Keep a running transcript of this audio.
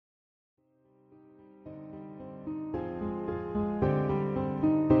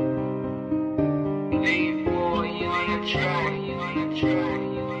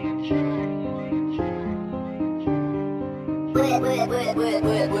And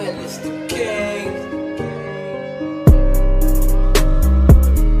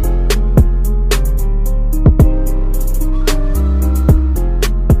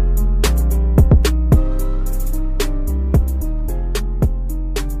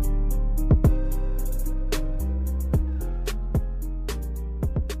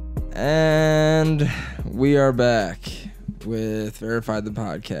we are back with Verified the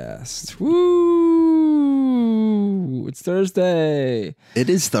Podcast. Woo! It's Thursday. It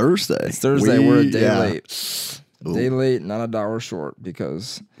is Thursday. It's Thursday. We're a day late. Day late, not $1 short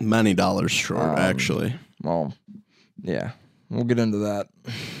because... Many dollars short, actually. Well, yeah. We'll get into that.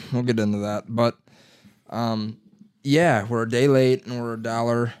 But, yeah, we're a day late and we're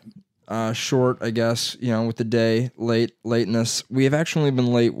 $1 short, I guess, with the day lateness. We have actually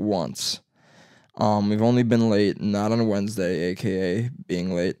been late once. We've only been late, not on a Wednesday, aka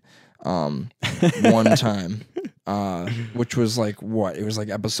being late, one time, which was like what? It was like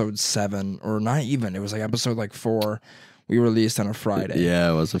episode 7, or not even. It was like episode like 4. We released on a Friday.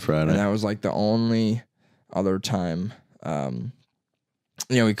 Yeah, it was a Friday, and that was like the only other time.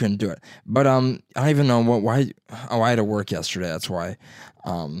 We couldn't do it. But I don't even know why. Oh, I had to work yesterday. That's why.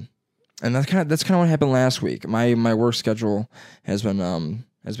 And that's kind of what happened last week. My work schedule has been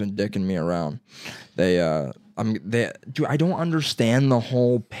dicking me around. I don't understand the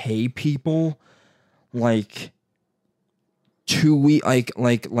whole pay people like 2 week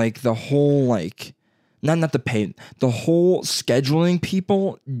like the whole like not the pay, the whole scheduling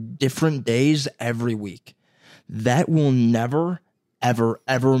people different days every week. That will never ever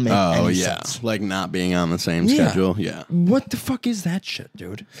make any sense. Like not being on the same schedule. Yeah. What the fuck is that shit,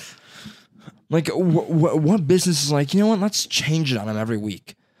 dude? Like, what business is like, you know what, let's change it on them every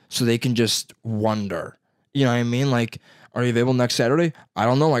week so they can just wonder. You know what I mean? Like, are you available next Saturday? I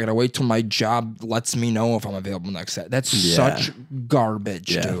don't know. I got to wait till my job lets me know if I'm available next Saturday. That's such garbage,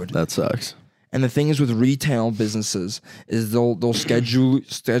 dude. That sucks. And the thing is with retail businesses is they'll schedule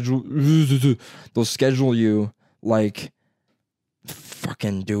you like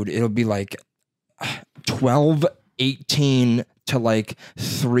fucking, dude, it'll be like 12:18 to like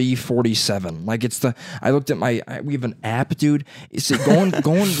 3:47. Like I looked at we have an app, dude. It's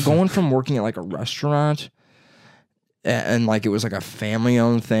going from working at like a restaurant and like it was like a family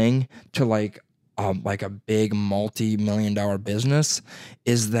owned thing to like a big multi-million-dollar business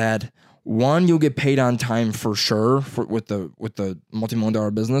is that one, you'll get paid on time for sure with the multi-million-dollar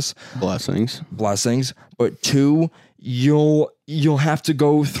business. Blessings. But two, you'll have to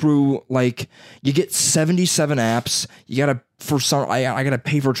go through like you get 77 apps. You gotta I gotta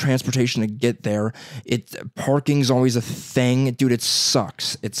pay for transportation to get there. Parking's always a thing, dude. It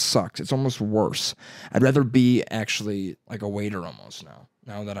sucks. It's almost worse. I'd rather be actually like a waiter almost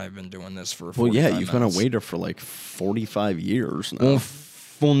now that I've been doing this for 45 minutes. You've been a waiter for like 45 years now.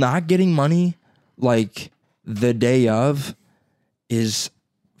 Well, not getting money like the day of is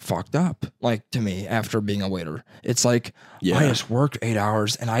fucked up, like to me, after being a waiter. It's like I just worked 8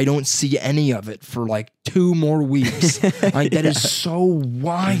 hours and I don't see any of it for like 2 more weeks. Like that is so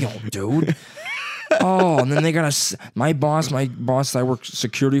wild, dude. Oh, and then they got my boss I work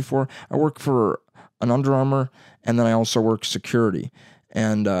security for. I work for an Under Armour and then I also work security.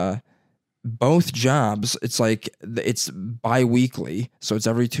 And both jobs, it's like it's bi-weekly, so it's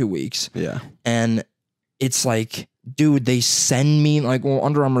every 2 weeks. Yeah. And it's like, dude, they send me like, well,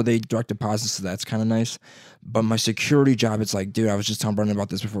 Under Armour, they direct deposit, so that's kind of nice. But my security job, it's like, dude, I was just telling Brendan about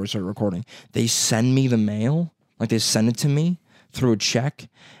this before we started recording. They send me the mail, like they send it to me through a check.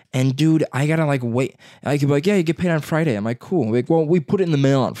 And dude, I gotta like wait. I could be like, yeah, you get paid on Friday. I'm like, cool. Like, well, we put it in the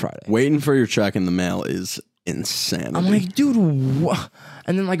mail on Friday. Waiting for your check in the mail is insanity. I'm like, dude, what?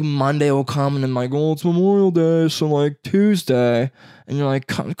 And then like Monday will come and then like, oh, it's Memorial Day, so like Tuesday. And you're like,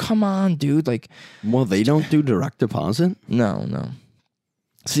 come on, dude. Like, well, they don't do direct deposit? No.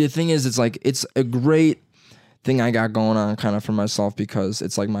 See, the thing is, it's like, it's a great thing I got going on kind of for myself because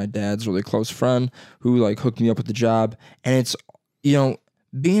it's like my dad's really close friend who like hooked me up with the job. And it's,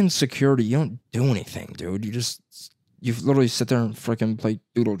 being security, you don't do anything, dude. You literally sit there and freaking play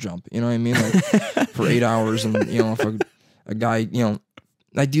doodle jump. You know what I mean? Like for 8 hours. And, if a guy,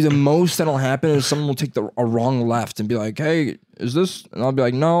 I do the most that'll happen is someone will take a wrong left and be like, hey, is this? And I'll be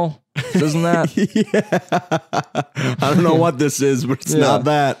like, no, this isn't that. I don't know what this is, but it's not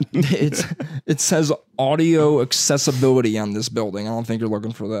that. It says audio accessibility on this building. I don't think you're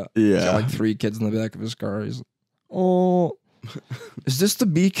looking for that. Yeah. He's got like 3 kids in the back of his car. He's like, oh, is this the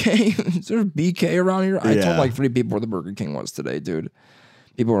BK? Is there a BK around here? I told like 3 people where the Burger King was today, dude.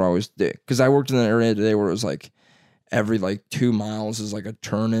 People were always dick. Because I worked in an area today where it was like every like 2 miles is like a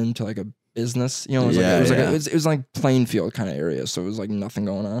turn into like a business. You know, it was like Plainfield kind of area, so it was like nothing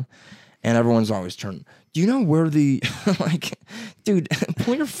going on, and everyone's always turning. Do you know where the like, dude?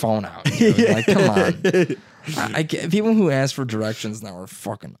 Pull your phone out. Dude. Like, come on. I get people who ask for directions now are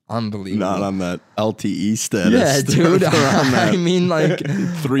fucking unbelievable. Not on that LTE status. Yeah, dude. I mean, like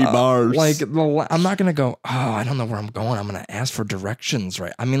 3 bars. Like, I'm not gonna go. Oh, I don't know where I'm going. I'm gonna ask for directions,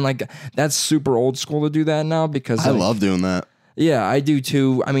 right? I mean, like that's super old school to do that now because I love doing that. Yeah, I do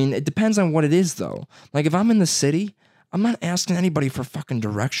too. I mean, it depends on what it is though. Like if I'm in the city, I'm not asking anybody for fucking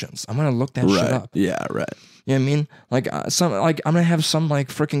directions. I'm gonna look that shit up. Yeah, right. You know what I mean? Like I'm gonna have some like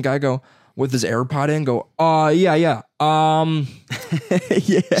freaking guy go with his AirPod in, go, yeah. yeah.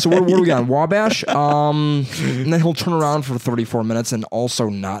 So where are we on? Wabash? And then he'll turn around for 34 minutes and also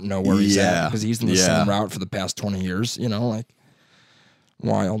not know where he's at because he's in the same route for the past 20 years. You know, like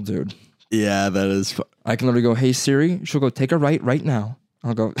wild, dude. Yeah, that is. I can literally go, hey Siri, she'll go, take a right now.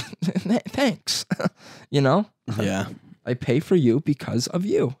 I'll go, thanks. You know? Yeah. I pay for you because of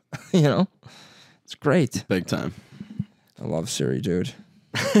you. You know? It's great. Big time. I love Siri, dude.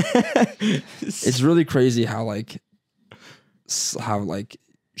 It's really crazy how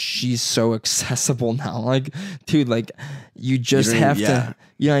she's so accessible now. Like, dude, like you just have to,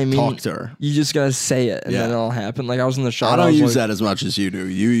 you know what I mean? Talk to her. You just gotta say it and then it'll happen. Like I was in the shower. I don't use that as much as you do.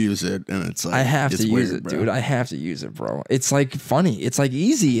 You use it and it's like, I have to use it, bro. dude. I have to use it, bro. It's like funny. It's like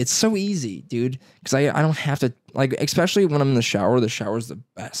easy. It's so easy, dude. Cause I don't have to like, especially when I'm in the shower, the shower's the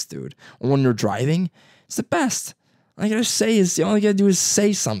best, dude. When you're driving, it's the best. All you gotta say is, all you gotta do is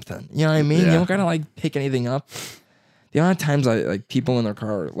say something. You know what I mean? You don't gotta like pick anything up. The amount of times I like people in their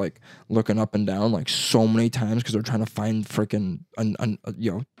car are like looking up and down like so many times because they're trying to find freaking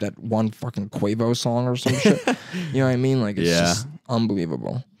that one fucking Quavo song or some shit. You know what I mean? Like it's just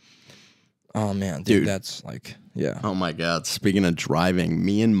unbelievable. Oh man, dude, that's like Oh my god! Speaking of driving,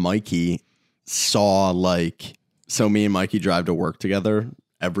 me and Mikey saw me and Mikey drive to work together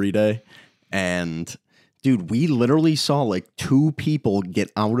every day, and. Dude, we literally saw like 2 people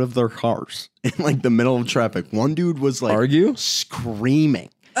get out of their cars in like the middle of traffic. One dude was like screaming.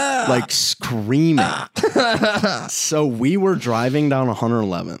 So we were driving down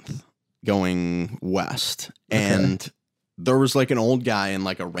 111th going west and there was like an old guy in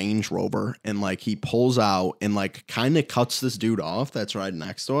like a Range Rover and like he pulls out and like kind of cuts this dude off that's right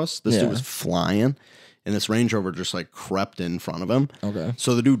next to us. This dude was flying. And this Range Rover just like crept in front of him. Okay.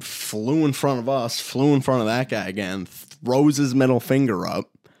 So the dude flew in front of us, flew in front of that guy again, throws his middle finger up.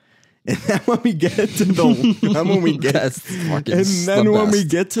 And then when we get to the when we get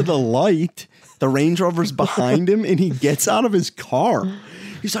to the light, the Range Rover's behind him and he gets out of his car.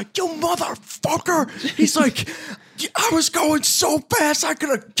 He's like, "You motherfucker." He's like, "I was going so fast I could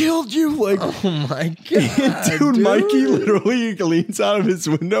have killed you." Like, oh my god. Dude, Mikey literally leans out of his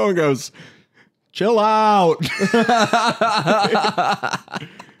window and goes, "Chill out."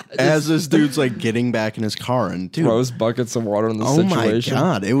 As this dude's like getting back in his car and dude throws buckets of water in the situation. Oh my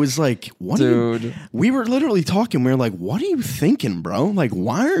god. It was like, what dude? We were literally talking. We were like, what are you thinking, bro? Like,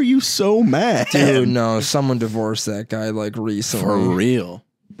 why are you so mad? Dude, no, someone divorced that guy like recently. For real.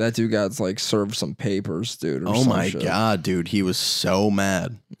 That dude got like served some papers, dude. Oh my god, dude. He was so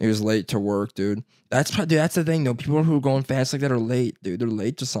mad. He was late to work, dude. That's the thing though. People who are going fast like that are late, dude. They're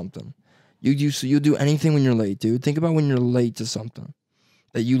late to something. You do anything when you're late, dude. Think about when you're late to something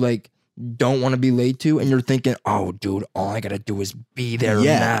that you like don't want to be late to, and you're thinking, "Oh, dude, all I gotta do is be there now."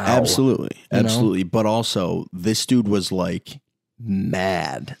 Yeah, absolutely. But also, this dude was like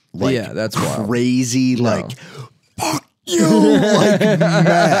mad, like that's crazy, like fuck you, like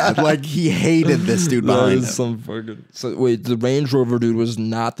mad, like he hated this dude behind him. So wait, the Range Rover dude was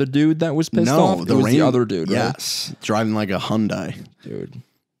not the dude that was pissed off. It was the other dude, right? Yes, driving like a Hyundai, dude.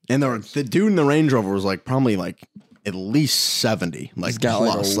 And the dude in the Range Rover was like probably like at least 70, like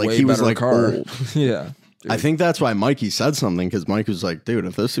plus. Like he was like car. Old. Yeah. Dude. I think that's why Mikey said something because Mike was like, dude,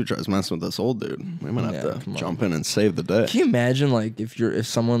 if this dude tries messing with this old dude, we might have to jump in and save the day. Can you imagine like if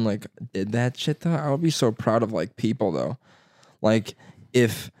someone like did that shit though? I would be so proud of like people though. Like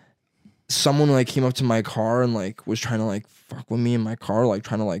if someone like came up to my car and like was trying to like fuck with me in my car, like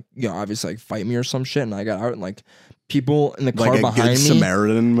trying to like obviously like fight me or some shit, and I got out and like people in the car behind me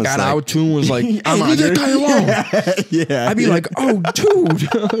Samaritan was got out too and was like, "Hey, leave that guy alone." Yeah, I'd be like, "Oh, dude,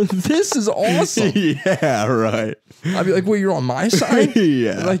 this is awesome." Yeah, right. I'd be like, "Wait, you're on my side?"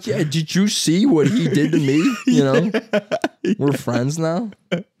 Yeah. Like, yeah. Did you see what he did to me? You know, we're friends now.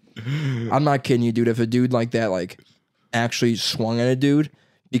 I'm not kidding you, dude. If a dude like that like actually swung at a dude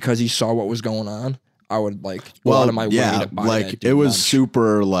because he saw what was going on, I would like go out of my way to buy like that dude it was lunch.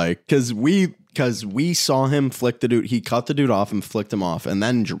 super like because we because we saw him flick the dude. He cut the dude off and flicked him off, and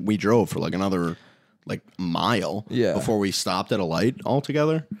then we drove for like another mile before we stopped at a light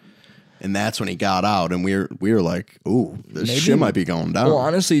altogether. And that's when he got out, and we were like, "Ooh, this shit might be going down." Well,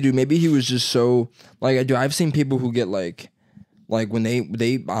 honestly, dude, maybe he was just so like. I've seen people who get like when a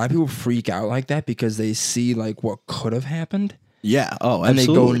lot of people freak out like that because they see like what could have happened. Yeah. Oh, and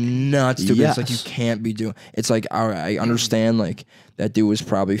absolutely. they go nuts, dude. Yes. It's like you can't be doing. It's like all right, I understand. Like that dude was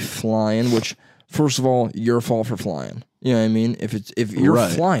probably flying. Which, first of all, your fault for flying. You know what I mean? If you're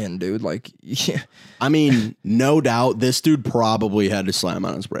flying, dude, like yeah. I mean, no doubt, this dude probably had to slam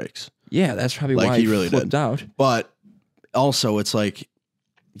on his brakes. Yeah, that's probably why he really flipped out. But also, it's like,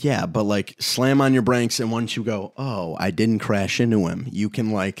 yeah, but like slam on your brakes, and once you go, oh, I didn't crash into him, you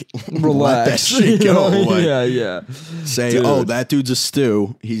can like relax, let that shit go. Like, yeah. Say, dude. oh, that dude's a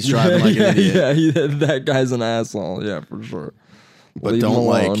stew. He's driving like an idiot. Yeah, that guy's an asshole. Yeah, for sure. But don't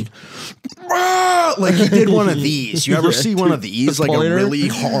like he did one of these. You ever see one of these? Like pointer? A really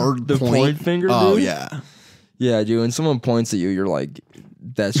hard point finger, dude? Oh, yeah. Yeah, dude. When someone points at you, you're like,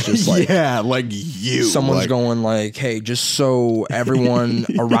 that's just like like you. Someone's going like, "Hey, just so everyone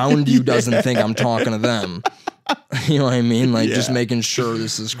around you doesn't think I'm talking to them." You know what I mean? Like just making sure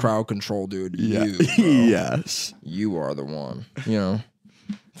this is crowd control, dude. Yeah. You, yes, you are the one. You know,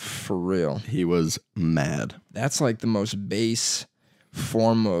 for real. He was mad. That's like the most base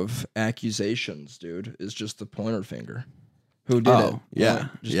form of accusations, dude. Is just the pointer finger. Who did it? Yeah,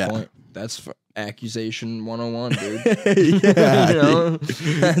 just point. That's accusation 101, dude. Yeah. You know?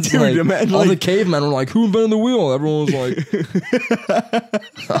 That's dude, like, all the cavemen were like, who invented the wheel? Everyone was like,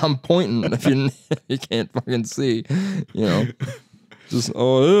 I'm pointing if you can't fucking see, you know. Just,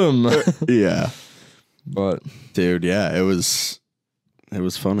 him. Yeah. But. Dude, yeah, it was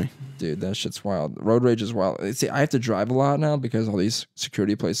funny. Dude, that shit's wild. Road rage is wild. See, I have to drive a lot now because all these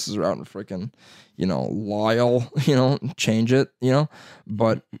security places are out in freaking, you know, Lyle, you know, change it, you know,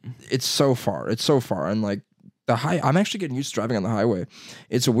 but it's so far. And like I'm actually getting used to driving on the highway.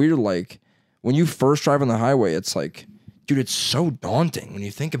 It's weird. Like when you first drive on the highway, it's like, dude, it's so daunting when you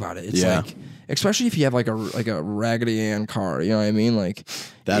think about it. It's like, especially if you have like a Raggedy Ann car, you know what I mean? Like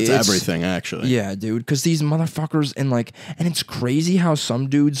that's everything actually. Yeah, dude. Cause these motherfuckers and it's crazy how some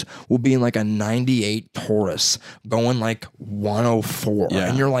dudes will be in like a 98 Taurus going like 104. Yeah.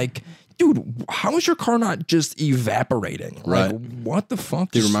 And you're like, dude, how is your car not just evaporating? Right. Like, what the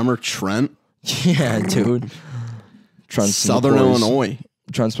fuck? Do you remember Trent? Yeah, dude. Trent Southern Illinois.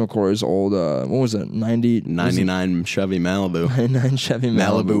 Trent McCoy's old, what was it? 99 Chevy Malibu. 99 Chevy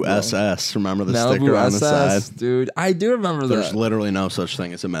Malibu. SS. Remember the Malibu sticker on SS, the side? Dude, I do remember that. There's literally no such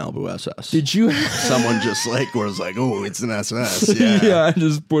thing as a Malibu SS. Did you? Someone just like was like, oh, it's an SS. Yeah. Yeah, I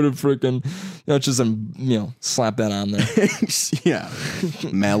just put a freaking, slap that on there. Yeah.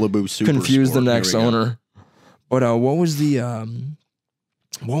 Malibu Super Confuse Sport. the next owner. But what was the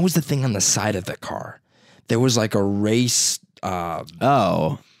thing on the side of the car? There was like a race.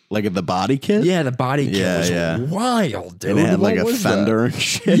 Like at the body kit? Yeah, the body kit was wild, dude. And it had like what a fender and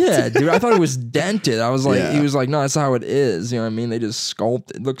shit. Yeah, dude. I thought it was dented. I was like, he was like, no, that's how it is. You know what I mean? They just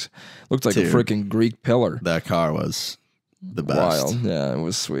sculpted. It looked like a freaking Greek pillar. That car was the best. Wild. Yeah, it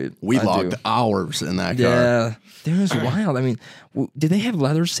was sweet. We logged hours in that car. Yeah. It was wild. I mean, did they have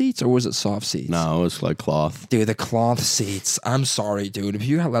leather seats or was it soft seats? No, it was like cloth. Dude, the cloth seats. I'm sorry, dude. If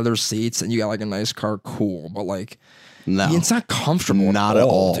you got leather seats and you got like a nice car, cool. But like, no, it's not comfortable. Not at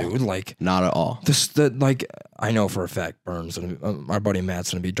all, dude. Like, not at all. Like, I know for a fact, Burns, our buddy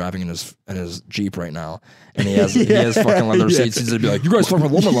Matt's gonna be driving in his Jeep right now, and he has fucking leather seats. He's gonna be like, "You guys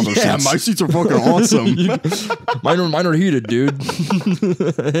fucking love my leather seats. Yeah, my seats are fucking awesome. mine are heated, dude."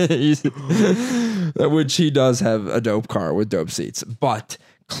 Which he does have a dope car with dope seats, but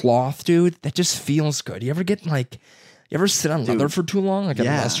cloth, dude, that just feels good. You ever sit on leather for too long, like at a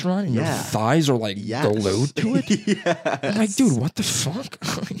restaurant, and your thighs are like glued to it? I'm like, dude, what the fuck?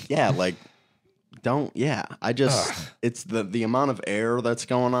 Yeah, like, I just, it's the amount of air that's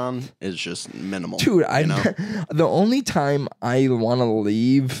going on is just minimal. Dude, the only time I want to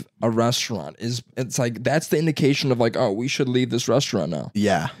leave a restaurant it's like, that's the indication of like, oh, we should leave this restaurant now.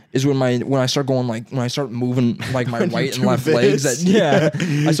 Yeah. Is when I start going like, when I start moving like my right and left legs.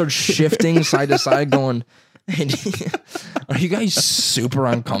 I start shifting side to side going, are you guys super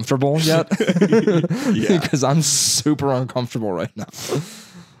uncomfortable yet? Yeah. Because I'm super uncomfortable right now.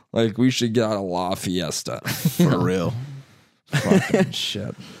 Like, we should get out of La Fiesta. For real. Fucking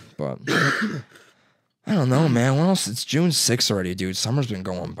shit. But I don't know, man. What else? It's June 6th already, dude. Summer's been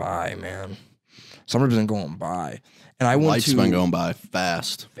going by, man. Summer's been going by. And Life's been going by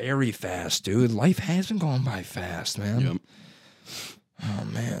fast. Very fast, dude. Life has been going by fast, man. Yep. Oh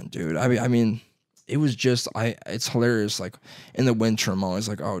man, dude. I mean, it was just it's hilarious. Like in the winter, I'm always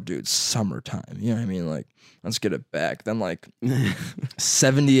like, oh, dude, it's summertime. You know what I mean? Like, let's get it back. Then like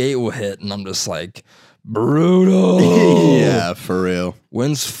 78 will hit, and I'm just like, brutal. Yeah, for real.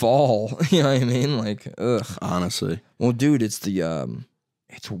 Winds fall. You know what I mean? Like, ugh. Honestly. Well, dude, it's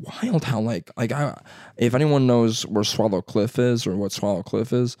wild how if anyone knows where Swallow Cliff is or what Swallow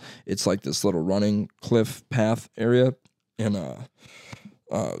Cliff is, it's like this little running cliff path area in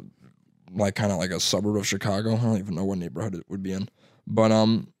like kind of like a suburb of Chicago. I don't even know what neighborhood it would be in, but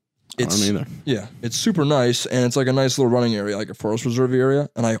it's, I don't either. Yeah, it's super nice, and it's like a nice little running area, like a forest reserve area,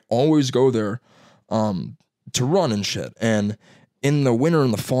 and I always go there to run and shit. And in the winter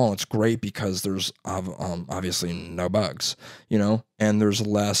and the fall, it's great because there's obviously no bugs, you know, and there's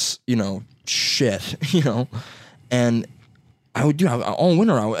less, you know, shit, you know. And I would do all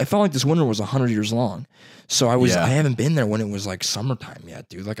winter. I felt like this winter was 100 years long. So I haven't been there when it was like summertime yet,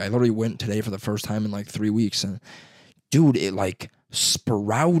 dude. Like I literally went today for the first time in like 3 weeks, and dude, it like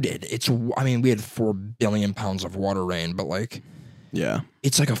sprouted. We had 4 billion pounds of water rain, but like, yeah,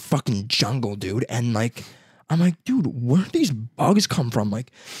 it's like a fucking jungle, dude. And like, I'm like, dude, where do these bugs come from?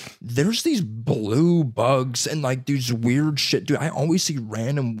 Like, there's these blue bugs and like these weird shit, dude. I always see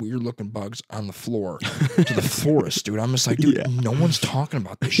random weird looking bugs on the floor to the forest, dude. I'm just like, dude, no one's talking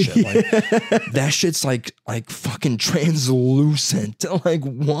about this shit. Like, that shit's like fucking translucent. Like,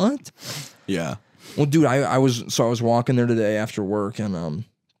 what? Yeah. Well, dude, I was walking there today after work, and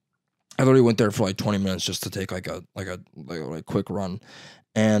I literally went there for like 20 minutes just to take like a quick run,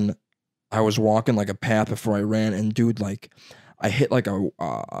 and I was walking like a path before I ran, and dude, like I hit like a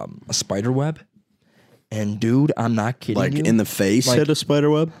spider web, and dude, I'm not kidding like you. in the face, like, hit a spider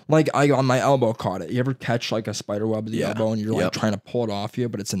web. Like I on my elbow caught it. You ever catch like a spider web at the elbow, and you're like trying to pull it off you,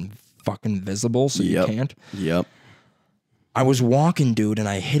 but it's fucking visible, so you can't. Yep. I was walking, dude, and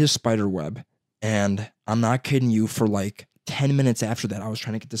I hit a spider web, and I'm not kidding you. For like 10 minutes after that, I was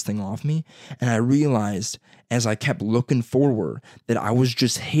trying to get this thing off me, and I realized as I kept looking forward that I was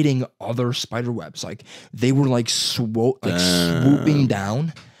just hitting other spider webs. Like they were like swooping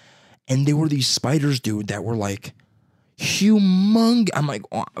down, and there were these spiders, dude, that were like humongous. I'm like,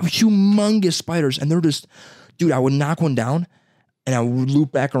 oh, humongous spiders, and they're just, dude, I would knock one down, and I would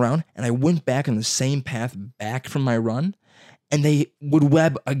loop back around, and I went back on the same path back from my run, and they would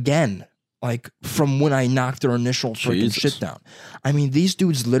web again. Like from when I knocked their initial freaking shit down. I mean, these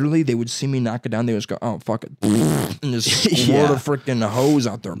dudes literally, they would see me knock it down. They would just go, oh, fuck it. And just squirt a freaking hose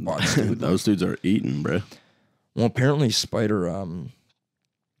out their butts, dude. Those dudes are eating, bro. Well, apparently spider,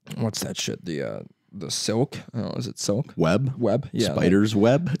 what's that shit? The silk? Is it silk? Web? Yeah. Spider's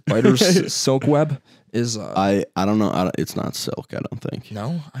web? Spider's silk web is... I don't know. It's not silk, I don't think.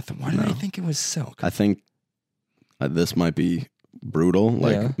 No? Why did I think it was silk? I think this might be... brutal,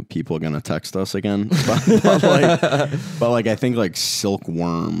 like people are gonna text us again, but like I think like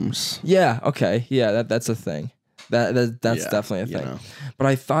silkworms. Yeah, okay, yeah, that's a thing. That's definitely a thing. You know. But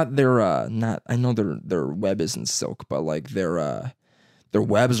I thought they're not. I know their web isn't silk, but like their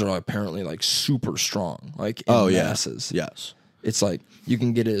webs are apparently like super strong, like in masses. Yes. It's like you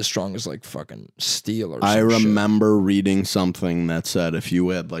can get it as strong as like fucking steel or something. I remember reading something that said if you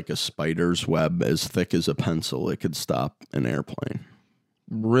had like a spider's web as thick as a pencil, it could stop an airplane.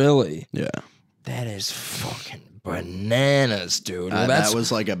 Really? Yeah. That is fucking bananas, dude. Well, that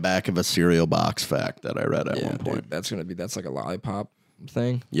was like a back of a cereal box fact that I read at one point. Dude, that's like a lollipop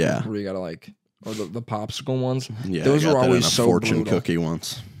thing. Yeah. Where you gotta like, or the popsicle ones. Yeah. Those were always so fortune brutal. Cookie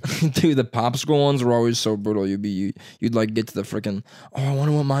once. Dude, the popsicle ones were always so brutal. You'd like get to the freaking, oh, I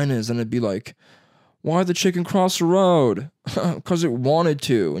wonder what mine is, and it'd be like, why'd the chicken cross the road? Because it wanted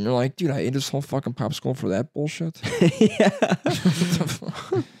to, and you're like, dude, I ate this whole fucking popsicle for that bullshit. Yeah.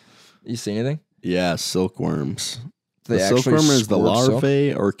 You see anything? Yeah, silkworms. The silkworm is the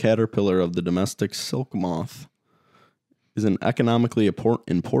larvae silk? or caterpillar of the domestic silk moth. Is an economically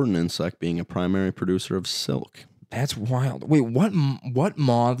important insect, being a primary producer of silk. That's wild. Wait, what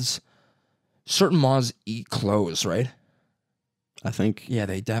moths? Certain moths eat clothes, right? I think. Yeah,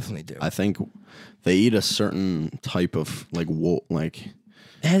 they definitely do. I think they eat a certain type of like wool, like.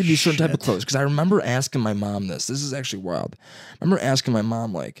 It had to be a certain type of clothes, because I remember asking my mom this. This is actually wild. I remember asking my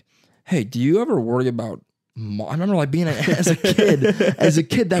mom, like, hey, do you ever worry about... I remember like being as a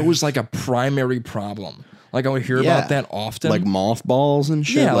kid, that was like a primary problem. Like I would hear about that often. Like mothballs and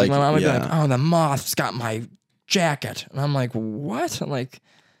shit. Yeah, like my mom would be like, oh, the moth's got my jacket. And I'm like, what? I'm like,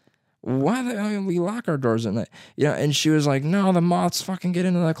 why the hell we lock our doors at night? You know, and she was like, no, the moths fucking get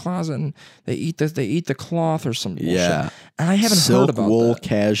into the closet and they eat the cloth or some bullshit. Yeah. And I haven't Silk, heard about wool, that.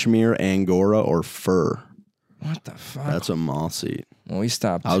 cashmere, angora, or fur. What the fuck? That's a moss eat. Well, we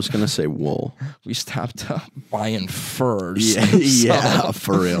stopped. I was gonna say wool. We stopped buying furs. Yeah, yeah,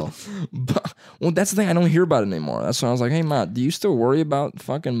 for real. But, well, that's the thing. I don't hear about it anymore. That's why I was like, hey, Matt, do you still worry about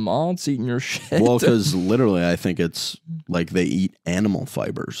fucking moths eating your shit? Well, because literally, I think it's like they eat animal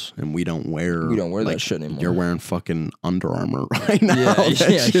fibers, and we don't wear. We don't wear like, that shit anymore. You're wearing fucking Under Armour right now. Yeah,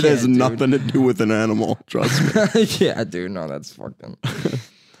 that shit has dude. nothing to do with an animal. Trust me. Yeah, dude. No, that's fucking.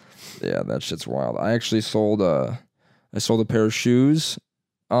 Yeah, that shit's wild. I actually sold a pair of shoes.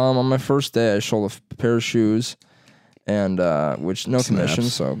 On my first day, I sold a pair of shoes, and which no commission,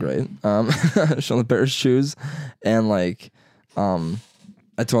 so great. I sold a pair of shoes, and like, I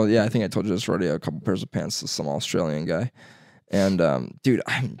think I told you this already. A couple pairs of pants to some Australian guy, and dude,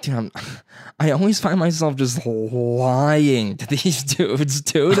 I always find myself just lying to these dudes,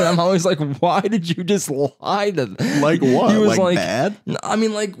 dude. And I'm always like, why did you just lie to them? Like what? He was like bad? I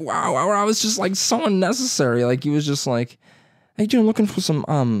mean, like, wow. I was just like so unnecessary. Like he was just like, hey, dude, I'm looking for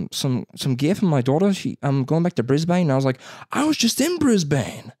some gear for my daughter. I'm going back to Brisbane. And I was like, I was just in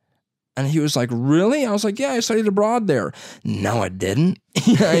Brisbane. And he was like, really? I was like, yeah, I studied abroad there. No, I didn't.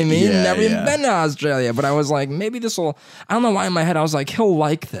 You know what I mean? Yeah, Never even yeah. been to Australia. But I was like, maybe this will, I don't know why in my head, I was like, he'll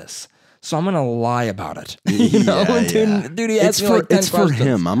like this. So I'm going to lie about it. You know? Yeah. Dude, he asked me like 10 It's questions. for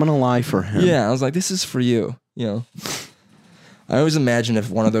him. I'm going to lie for him. Yeah, I was like, this is for you. You know? I always imagine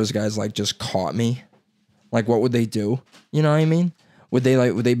if one of those guys like just caught me, like what would they do? You know what I mean? Would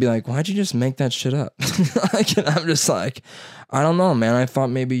they be like, why'd you just make that shit up? Like, and I'm just like, I don't know, man. I thought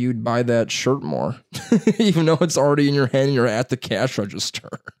maybe you'd buy that shirt more, even though it's already in your hand and you're at the cash register.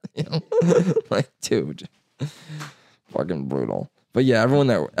 You know, like, dude, fucking brutal. But yeah, everyone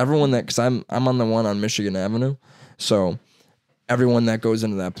that, because I'm on the one on Michigan Avenue, so everyone that goes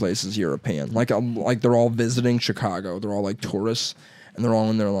into that place is European. Like they're all visiting Chicago. They're all like tourists, and they're all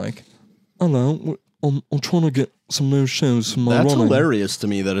in there like, hello, I'm trying to get some new shoes for my That's running. hilarious to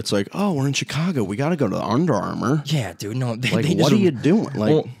me that it's like, oh, we're in Chicago. We got to go to the Under Armour. Yeah, dude. No, Like, they what just, are you doing?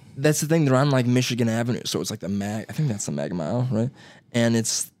 Like, well, that's the thing. They're on like Michigan Avenue, so it's like I think that's the Mag Mile, right? And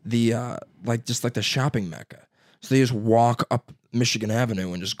it's the like just like the shopping mecca. So they just walk up Michigan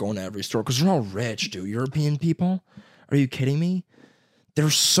Avenue and just go into every store because they're all rich, dude. European people. Are you kidding me? They're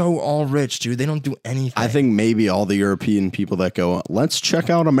so all rich, dude. They don't do anything. I think maybe all the European people that go, let's check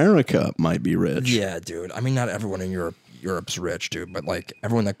out America, might be rich. Yeah, dude. I mean, not everyone in Europe's rich, dude, but like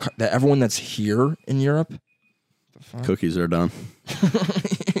everyone that's here in Europe. Cookies are done.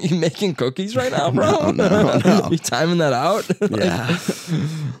 You making cookies right now, bro? No. You timing that out? Yeah.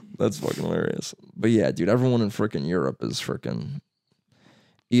 That's fucking hilarious. But yeah, dude, everyone in freaking Europe is freaking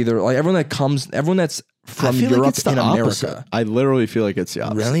either like everyone that's from I feel Europe like it's the in opposite. America. I literally feel like it's the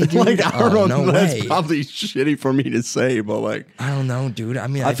opposite. Really, dude? Like, I don't Oh, know. no That's way. probably shitty for me to say, but like, I don't know, dude. I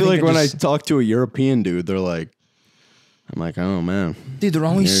mean, I feel think like when just, I talk to a European dude, they're like, I'm like, oh man, dude, they're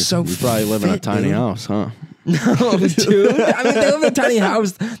always so. You probably live in a fit, tiny dude. house, huh? No, dude. I mean, they live in a tiny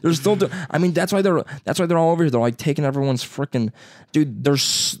house. They're still. I mean, that's why they're all over here. They're like taking everyone's freaking. Dude, they're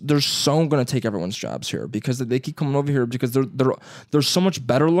so gonna take everyone's jobs here because they keep coming over here because they're so much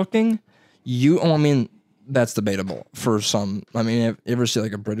better looking. I mean, that's debatable for some. I mean, you ever see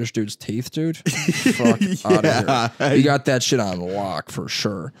like a British dude's teeth, dude? Fuck out of here. You got that shit on lock for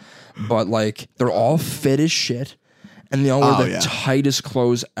sure. But like, they're all fit as shit. And they all wear the tightest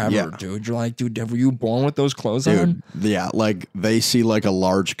clothes ever, dude. You're like, dude, were you born with those clothes on? Yeah, like they see like a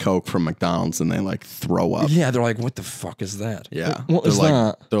large Coke from McDonald's and they like throw up. Yeah, they're like, what the fuck is that? Yeah. What is like,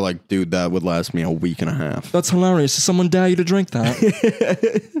 that? They're like, dude, that would last me a week and a half. That's hilarious. Did someone dare you to drink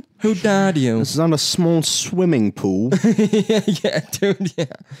that? Who dared you? This is on a small swimming pool. yeah, dude, yeah.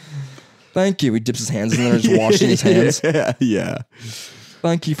 Thank you. He dips his hands in there and is washing his hands. Yeah.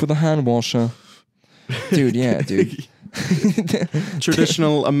 Thank you for the hand washer. Dude, yeah, dude.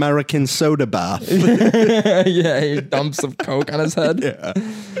 Traditional American soda bath. Yeah, he dumps some Coke on his head. Yeah.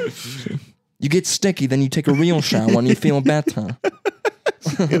 You get sticky, then you take a real shower and you feel better.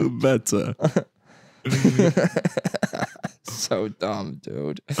 Better. So dumb,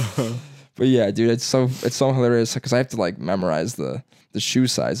 dude. But yeah, dude, it's so hilarious because I have to like memorize the shoe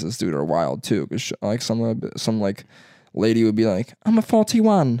sizes, dude, are wild too. Because like some like lady would be like, I'm a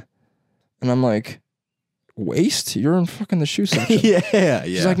 41, and I'm like, waist? You're in fucking the shoe section. Yeah.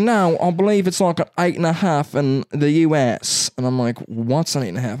 She's like, no, I believe it's like an 8.5 in the US. And I'm like, what's an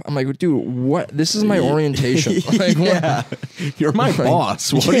 8.5? I'm like, dude, what? This is my orientation. Like, yeah. what? You're my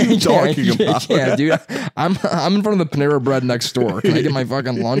boss. What are you talking about? Yeah, dude. I'm in front of the Panera Bread next door. Can I get my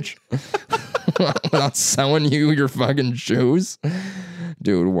fucking lunch without selling you your fucking shoes?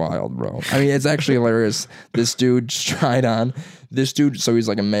 Dude, wild, bro. I mean, it's actually hilarious. This dude tried on. So he's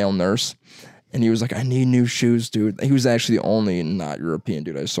like a male nurse. And he was like, I need new shoes, dude. He was actually the only not European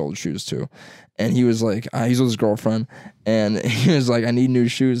dude I sold shoes to. And he was like, he's with his girlfriend. And he was like, I need new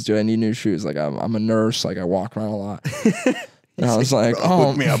shoes, dude. I need new shoes. Like, I'm a nurse. Like, I walk around a lot. And I was like,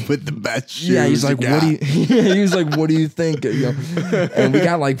 hook me up with the best shoes. Yeah, he's like, what do you? He was like, what do you think? You know? And we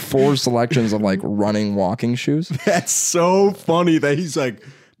got like 4 selections of like running, walking shoes. That's so funny that he's like,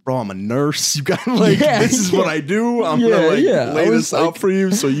 bro, I'm a nurse. You got like, this is what I do. I'm gonna like lay this out for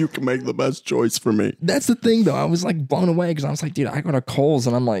you so you can make the best choice for me. That's the thing, though. I was like blown away because I was like, dude, I go to Kohl's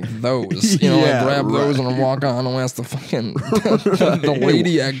and I'm like, those, you know, I grab those and I walk on and ask the fucking the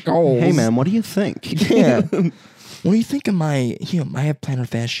lady at Kohl's. Hey, man, what do you think? Yeah. What do you think of my, you know, I have plantar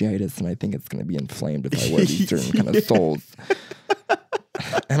fasciitis and I think it's going to be inflamed if I wear these certain kind of soles.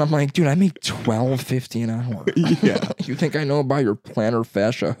 And I'm like, dude, I make $12.50 an hour. Yeah. You think I know about your plantar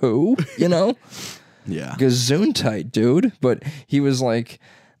fascia? Who? You know? Yeah. Gazoon tight, dude. But he was like,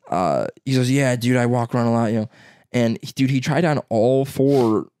 he goes, yeah, dude, I walk around a lot, you know. And dude, he tried on all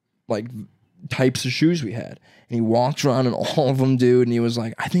 4 like types of shoes we had. And he walked around in all of them, dude. And he was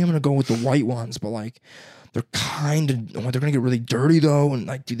like, I think I'm going to go with the white ones, but like, they're kind of, they're going to get really dirty though. And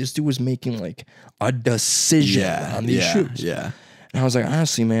like, dude, this dude was making like a decision on these shoes. Yeah. And I was like,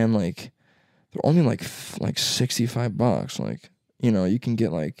 honestly, man, like, they're only like $65. Like, you know, you can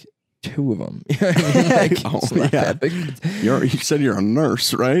get like 2 of them. You know what I mean? Like, it's not that big. You said you're a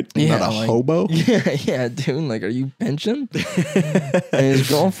nurse, right? Yeah, not a like, hobo? Yeah, dude. Like, are you pension? And his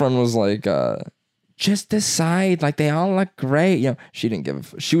girlfriend was like, just decide. Like, they all look great. You know, she didn't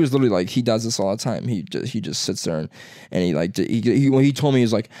give she was literally like, he does this all the time. He just sits there and he like, he told me,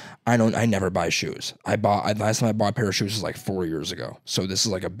 he's like, I never buy shoes. Last time I bought a pair of shoes was like 4 years ago. So this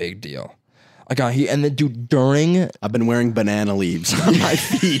is like a big deal. Like, and then dude, during, I've been wearing banana leaves on my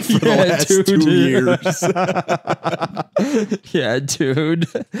feet for the last 2 years. Yeah, dude.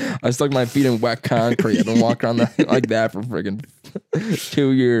 I stuck my feet in wet concrete. I've been walking around like that for friggin'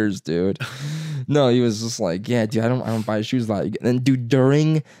 2 years, dude. No, he was just like, yeah, dude, I don't buy shoes a lot. And dude,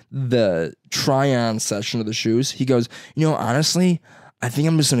 during the try-on session of the shoes, he goes, you know, honestly, I think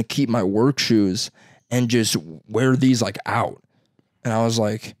I'm just gonna keep my work shoes and just wear these like out. And I was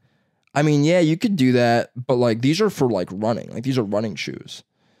like, I mean, yeah, you could do that, but like these are for like running. Like these are running shoes.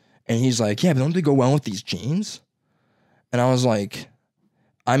 And he's like, yeah, but don't they go well with these jeans? And I was like,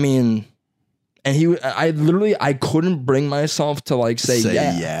 I mean, and I couldn't bring myself to like say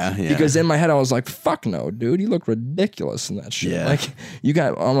yeah. Because in my head I was like, fuck no, dude, you look ridiculous in that shit. Yeah. Like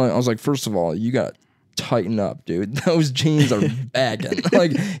I was like, first of all, you got to tighten up, dude. Those jeans are bagging.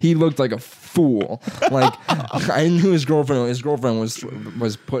 Like, he looked like a fool. Like, I knew his girlfriend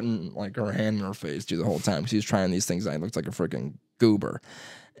was putting like her hand in her face, dude, the whole time. She was trying these things. I looked like a freaking goober.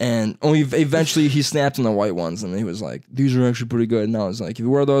 And eventually he snapped in the white ones and he was like, these are actually pretty good. And I was like, if you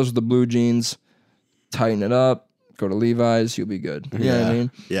wear those with the blue jeans, tighten it up, go to Levi's, you'll be good. You know what I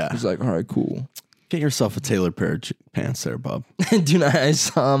mean? Yeah. He's like, all right, cool. Get yourself a tailored pair of pants there, bub. Dude, I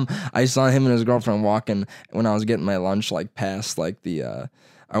saw him and his girlfriend walking when I was getting my lunch, like past like the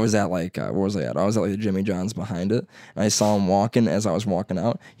I was at like where was I at? I was at like the Jimmy John's behind it. And I saw him walking as I was walking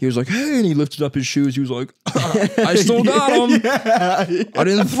out. He was like, hey, and he lifted up his shoes. He was like, I still got them. Yeah. I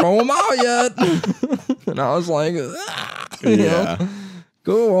didn't throw them out yet. And I was like, you know,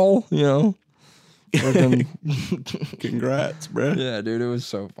 cool, you know. Congrats, bro. Yeah, dude, it was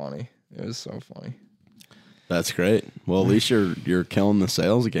so funny. It was so funny. That's great. Well, at least you're killing the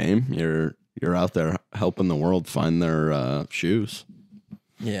sales game. You're out there helping the world find their shoes.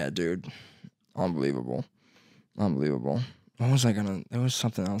 Yeah, dude. Unbelievable. What was I gonna? There was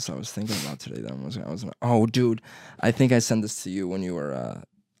something else I was thinking about today. Oh, dude. I think I sent this to you when you were.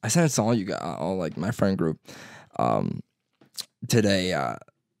 I sent it to all you guys, all like my friend group. Today,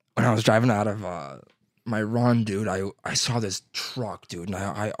 when I was driving out of my run, dude, I saw this truck, dude, and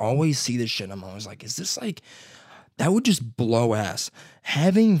I always see this shit. I'm always like, is this like, that would just blow ass.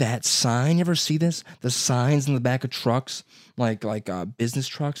 Having that sign, you ever see this? The signs in the back of trucks, like business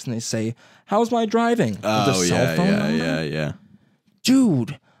trucks, and they say, how's my driving? Oh, yeah.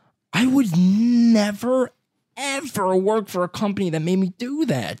 Dude, I would never, ever work for a company that made me do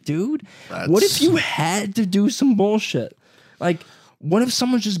that, dude. What if you had to do some bullshit? Like, what if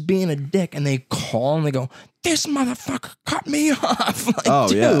someone's just being a dick and they call and they go, this motherfucker cut me off? Like,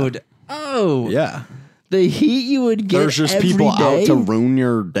 dude. Oh. Yeah. The heat you would get. There's just people out to ruin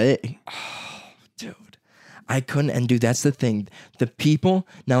your day. Oh, dude. I couldn't. And dude, that's the thing. The people,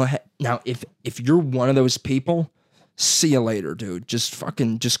 now if you're one of those people, see you later, dude. Just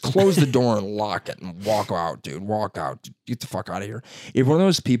close the door and lock it and walk out, dude. Walk out. Get the fuck out of here. If one of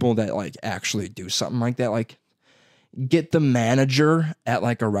those people that like actually do something like that, like, get the manager at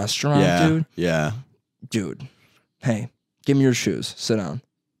like a restaurant, dude. Yeah. Dude, hey, give me your shoes. Sit down.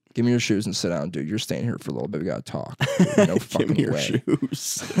 Give me your shoes and sit down, dude. You're staying here for a little bit. We gotta talk. Dude. No fucking Give me your way.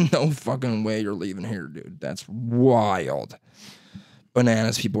 shoes. No fucking way you're leaving here, dude. That's wild.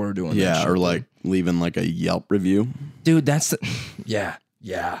 Bananas people are doing that Yeah, shit, or dude. like leaving like a Yelp review. Dude, that's the yeah.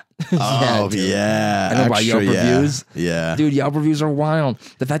 Oh, dude. yeah. I know about Yelp reviews. Yeah. Dude, Yelp reviews are wild.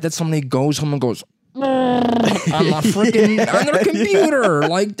 The fact that somebody goes home and goes on my freaking on their computer,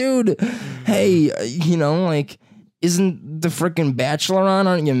 like, dude, hey, you know, like, isn't the freaking Bachelor on?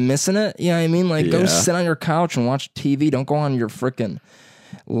 Aren't you missing it? You know what I mean? Like, go sit on your couch and watch TV. Don't go on your freaking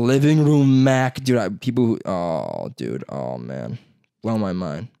living room Mac, dude. People who, oh man, blow my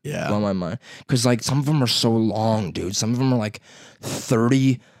mind. Yeah, blow my mind. Because like some of them are so long, dude. Some of them are like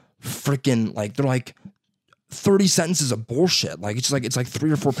 30 freaking like they're like 30 sentences of bullshit. Like it's like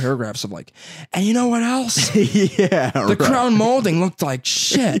 3 or 4 paragraphs of like, and you know what else? The crown molding looked like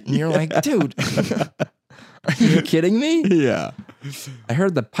shit, and you're like, dude. Are you kidding me? Yeah. I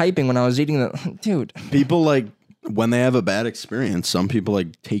heard the piping when I was eating the dude. People like when they have a bad experience, some people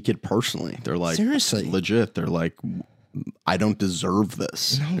like take it personally. They're like, seriously, legit. They're like, I don't deserve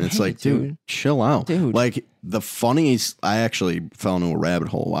this. No and it's way, like, dude, chill out. Dude. Like the funniest, I actually fell into a rabbit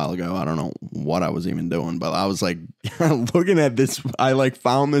hole a while ago. I don't know what I was even doing, but I was like looking at this. I like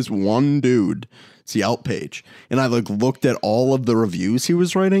found this one dude. It's the Yelp page. And I like looked at all of the reviews he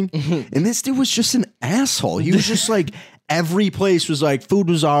was writing. And this dude was just an asshole. He was just like, every place was like, food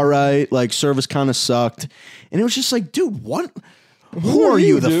was all right. Like service kind of sucked. And it was just like, dude, what? Who are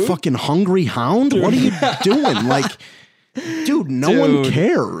you, the fucking hungry hound? Dude. What are you doing? Like, dude, no one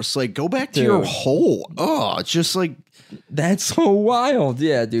cares. Like, go back to your hole. Oh, it's just like, that's so wild.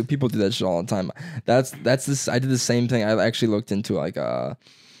 Yeah, dude, people do that shit all the time. That's this. I did the same thing. I actually looked into like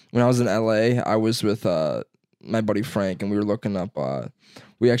when I was in LA, I was with my buddy Frank, and we were looking up.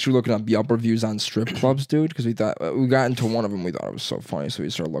 We actually were looking up Yelp reviews on strip clubs, dude, because we thought we got into one of them. We thought it was so funny, so we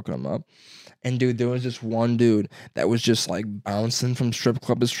started looking them up. And dude, there was just one dude that was just like bouncing from strip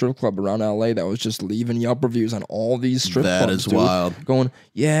club to strip club around LA that was just leaving Yelp reviews on all these strip clubs. That is dude, wild. Going,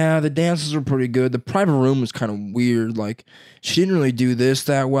 yeah, the dances are pretty good. The private room was kind of weird. Like, she didn't really do this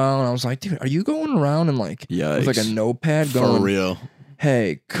that well. And I was like, dude, are you going around and like with like a notepad going, for real?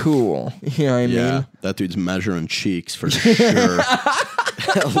 Hey, cool. You know what I mean? That dude's measuring cheeks for sure.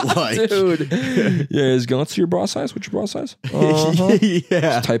 Like, dude. Yeah, he's going, to your bra size? What's your bra size? Uh-huh. Yeah.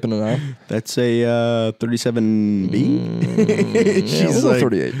 Just typing it out. That's a 37B. She's like,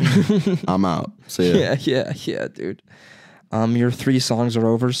 like, 38. I'm out. See ya. Yeah, dude. Your 3 songs are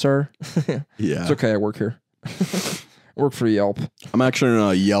over, sir. Yeah. It's okay, I work here. Work for Yelp. I'm actually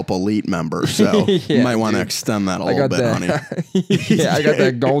a Yelp Elite member, so you might want to extend that a little bit, honey. Yeah, I got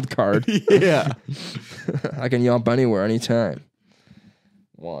that gold card. Yeah. I can Yelp anywhere, anytime.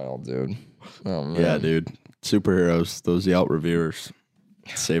 Wild, dude. Oh, man. Yeah, dude. Superheroes, those Yelp reviewers.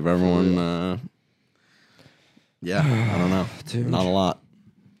 Save everyone. I don't know. Dude. Not a lot.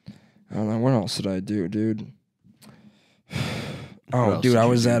 I don't know. What else did I do, dude? What Dude, I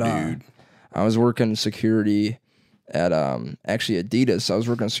was at dude? I was working security at actually Adidas. I was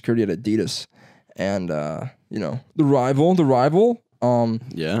working security at Adidas, and you know, the rival.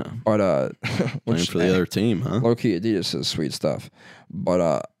 Yeah. But Playing for the other team, huh? Low key Adidas is sweet stuff.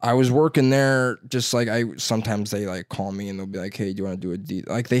 But I was working there, just like sometimes they like call me and they'll be like, hey, do you want to do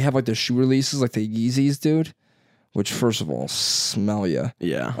a like they have like the shoe releases, like the Yeezys, dude. Which first of all smell ya.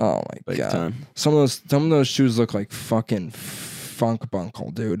 Yeah. Oh my Big god. time. Some of those shoes look like fucking funk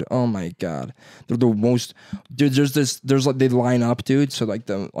bunkle, dude. Oh my god. They're the most, dude. There's like they line up, dude. So like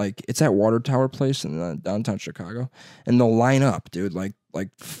it's at Water Tower Place in downtown Chicago, and they'll line up, dude. Like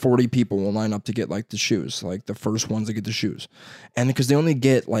 40 people will line up to get like the shoes, like the first ones to get the shoes, and because they only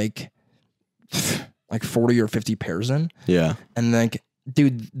get like 40 or 50 pairs in. Yeah. And like,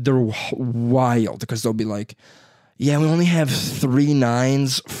 dude, they're wild because they'll be like, yeah, we only have 3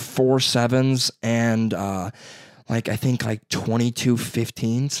 9s, 4 7s, and like I think like 22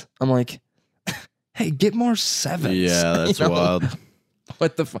 15s. I'm like, hey, get more 7s. Yeah, that's wild.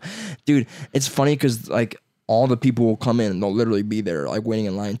 What the fuck, dude? It's funny because like all the people will come in and they'll literally be there like waiting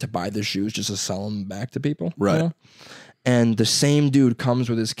in line to buy the shoes just to sell them back to people, right? You know? And the same dude comes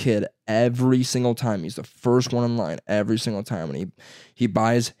with his kid every single time. He's the first one in line every single time, and he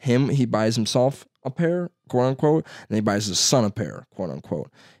buys himself a pair, quote unquote, and he buys his son a pair, quote unquote.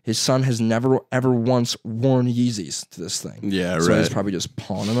 His son has never ever once worn Yeezys to this thing. Yeah, so right. he's probably just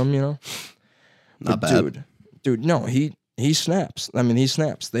pawning them, you know. Not but bad, dude. No, he snaps. I mean, he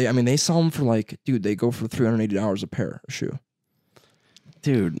snaps. They sell them for like, dude, they go for $380 a pair of shoe.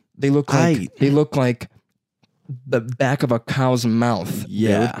 dude. They look like the back of a cow's mouth.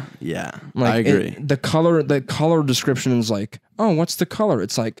 Yeah, dude. yeah. Like I agree. the color description is like, oh, what's the color?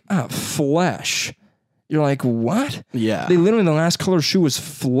 It's like, flesh. You're like, what? Yeah. They literally, the last color shoe was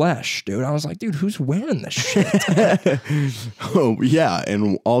flesh, dude. I was like, dude, who's wearing this shit? Oh, yeah.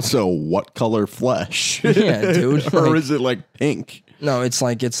 And also, what color flesh? Yeah, dude. Or Like, is it like pink? no, it's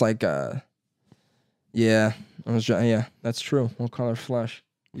like, yeah. Yeah, that's true. What color flesh?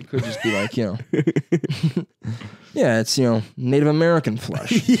 You could just be like, yeah, it's, Native American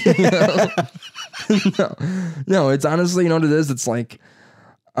flesh. No, it's honestly, you know what it is? It's like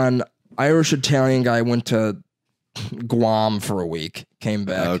an Irish Italian guy went to Guam for a week, came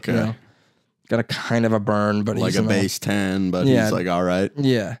back. Okay. Got a kind of a burn, but Like he's a base 10, but Yeah. he's like, all right.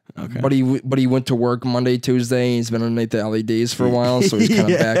 Yeah. Okay. But he went to work Monday, Tuesday. He's been underneath the LEDs for a while, so he's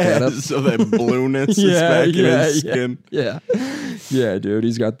kind of back at it. So that blueness is back in his skin. Yeah. Yeah, dude.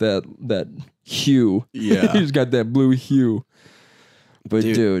 He's got that hue. Yeah. He's got that blue hue. But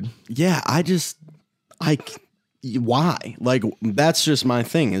dude. Yeah, why? Like, that's just my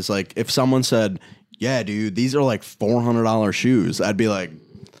thing is like, if someone said, yeah, dude, these are like $400 shoes, I'd be like,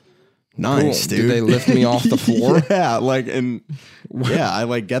 nice, cool. dude. Did they lift me off the floor? Yeah, like, and yeah, I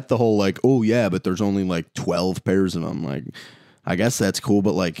like get the whole like, oh yeah, but there's only like 12 pairs of them. Like, I guess that's cool,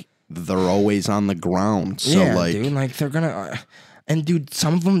 but like, they're always on the ground. So yeah, like, dude, like they're gonna, and dude,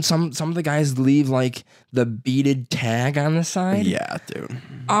 some of them, some of the guys leave like the beaded tag on the side. yeah, dude.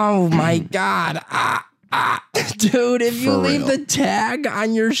 Oh my god. Dude, if you For leave real. the tag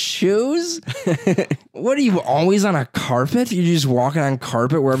on your shoes, what are you always on a carpet? You just walking on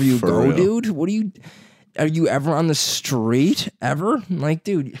carpet wherever you For go, real. dude? Are you ever on the street ever? Like,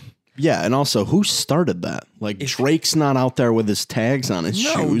 dude, Yeah, and also, who started that? Like, Drake's not out there with his tags on his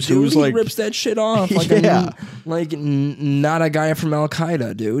no, shoes. dude, Who's he like, rips that shit off like Yeah. not a guy from Al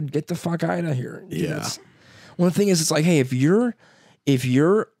Qaeda, dude. Get the fuck out of here. Dude, Yeah. Well, the thing is, it's like, hey, if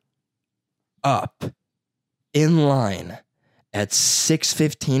you're up in line at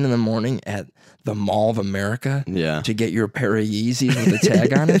 6:15 in the morning at the Mall of America yeah, to get your pair of Yeezys with a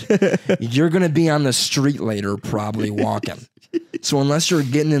tag on it, you're gonna be on the street later, probably walking. So unless you're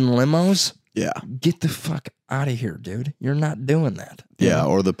getting in limos, yeah, get the fuck out of here, dude. You're not doing that. yeah,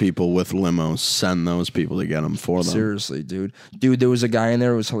 or the people with limos send those people to get them for them. Seriously, dude. Dude, there was a guy in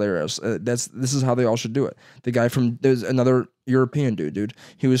there. It was hilarious. This is how they all should do it. The guy there's another European dude.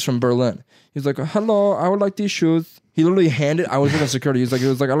 He was from Berlin. He was like, hello, I would like these shoes. He literally handed, I was with security. He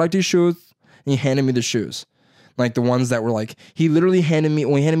was like, I like these shoes. And he handed me the shoes. Like the ones that were like, he literally handed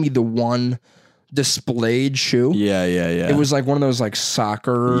me the one displayed shoe. Yeah. It was like one of those like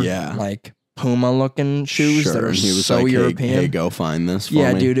soccer, Yeah. like Puma looking shoes that are and he was so like, European. Hey, go find this for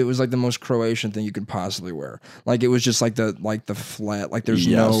Yeah, me. dude, it was like the most Croatian thing you could possibly wear. Like it was just like the flat, like there's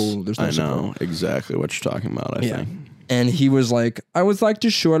Yes, no I know support. exactly what you're talking about. I think. And he was like, I was like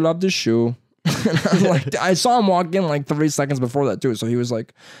this shoe, I love this shoe. And I'm like, I saw him walk in like 3 seconds before that too. So he was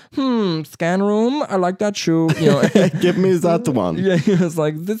like, scan room, I like that shoe. Give me that one. Yeah, he was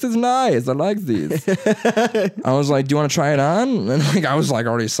like, this is nice. I like these. I was like, do you want to try it on? And like I was like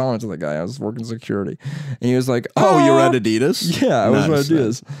already selling it to the guy. I was working security. And he was like, Oh, you're at Adidas? yeah, I was Nice, at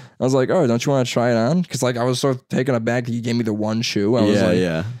Adidas. I was like, oh, don't you want to try it on? Because like I was so taken aback that he gave me the one shoe. I was like,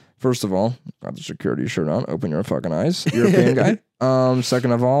 Yeah. first of all, got the security shirt on. Open your fucking eyes, European guy.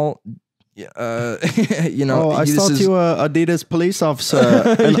 Second of all, I this thought is- you were Adidas police officer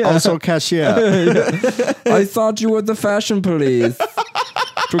and also cashier. I thought you were the fashion police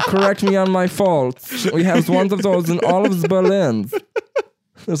to correct me on my faults. We have one of those in all of Berlin.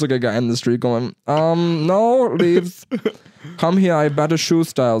 There's like a guy in the street going, no, leaves. Come here, I have better shoe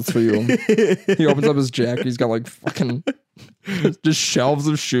styles for you. He opens up his jacket. He's got like fucking just shelves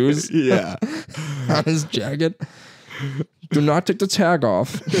of shoes Yeah. on his jacket. Do not take the tag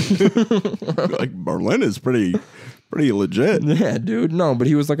off. Like Berlin is pretty legit. Yeah, dude. No, but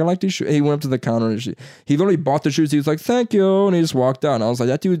he was like, I like these shoes. He went up to the counter and he literally bought the shoes. He was like, thank you. And he just walked out. And I was like,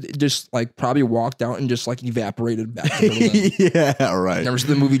 that dude just like probably walked out and just like evaporated back to Berlin. Yeah, right. Never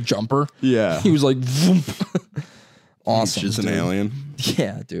seen the movie Jumper? Yeah. He was like, vroom. Awesome. Just an dude. alien.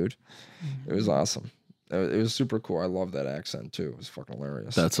 Yeah, dude. It was awesome. It was super cool. I love that accent too. It was fucking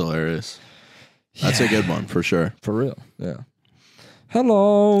hilarious. That's hilarious. That's a good one for sure. For real. Yeah.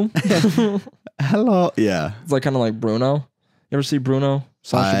 Hello. Hello. Yeah. It's like kind of like Bruno. You ever see Bruno?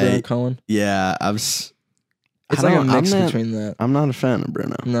 Sacha Baron Cohen? Yeah. It's like a mix between that. I'm not a fan of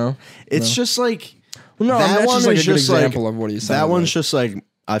Bruno. No. It's No. just like Well, no, that that's one just like a is good just like- example of what he's saying. that one's just like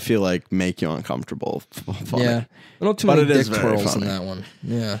I feel like make you uncomfortable. Funny. yeah. A little too But many it is dick very twirls in funny. that one.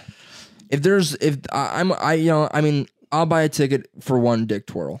 Yeah. I'll buy a ticket for one dick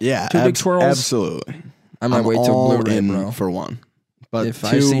twirl. Yeah. Two dick twirls. Absolutely. I might wait till Blu-ray, bro. For 1. But If 2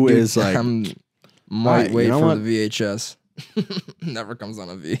 I see Duke, is like, might wait you know for what? the VHS. Never comes on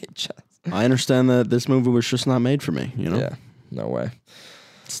a VHS. I understand that this movie was just not made for me, you know? Yeah, no way.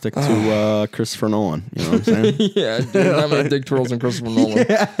 Stick to Christopher Nolan, you know what I'm saying? Yeah, dude, I'm gonna dig twirls and Christopher Nolan.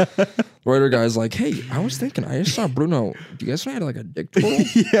 Yeah. Writer guy's like, hey, I was thinking, I just saw Bruno. Do you guys know how to like a dick twirl?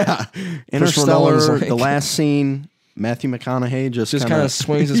 Yeah. Interstellar, the last scene, Matthew McConaughey just kind of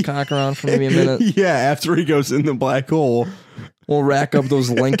swings his cock around for maybe a minute. Yeah, after he goes in the black hole. We'll rack up those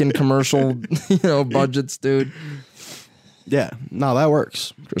Lincoln commercial, budgets, dude. Yeah, no, that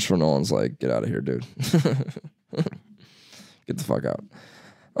works. Christopher Nolan's like, get out of here, dude. Get the fuck out.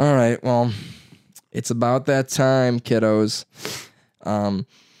 All right, well, it's about that time, kiddos.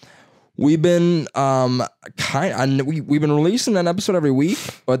 We've been we've been releasing an episode every week,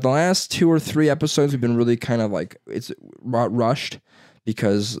 but the last 2 or 3 episodes we've been really kind of like it's rushed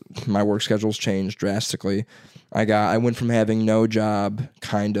because my work schedule's changed drastically. I went from having no job,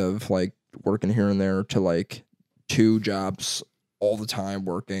 kind of like working here and there, to like 2 jobs all the time,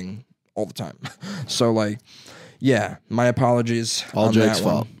 working all the time. So like, yeah, my apologies. All Jake's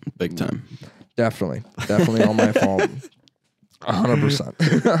fault, big time. Definitely all my fault.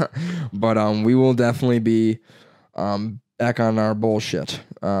 100%. But we will definitely be back on our bullshit.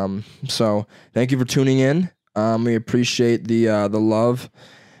 So thank you for tuning in. We appreciate the love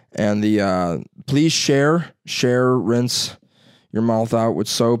and the please share, rinse your mouth out with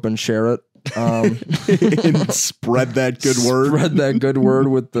soap and share it. And spread that good word. Spread that good word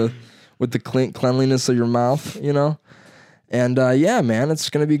with the cleanliness of your mouth, And yeah, man, it's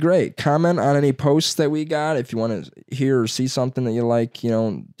gonna be great. Comment on any posts that we got if you want to hear or see something that you like,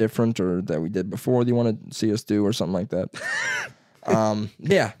 different or that we did before that you want to see us do or something like that.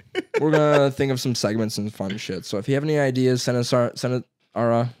 Yeah, we're gonna think of some segments and fun shit. So if you have any ideas, send it to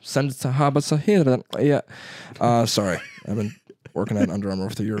Habasa here. Yeah, sorry, I've been working at Under Armour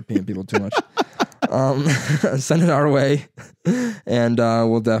with the European people too much. Send it our way, and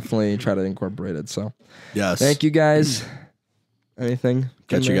we'll definitely try to incorporate it. So, yes, thank you guys. Anything?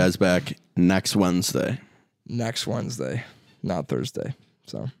 Catch you guys back next Wednesday. Next Wednesday, not Thursday.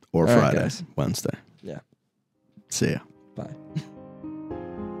 So or all Friday, right, Wednesday. Yeah. See ya. Bye.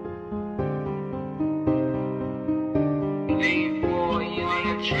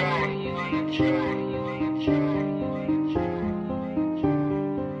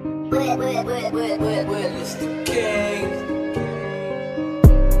 Where is the king?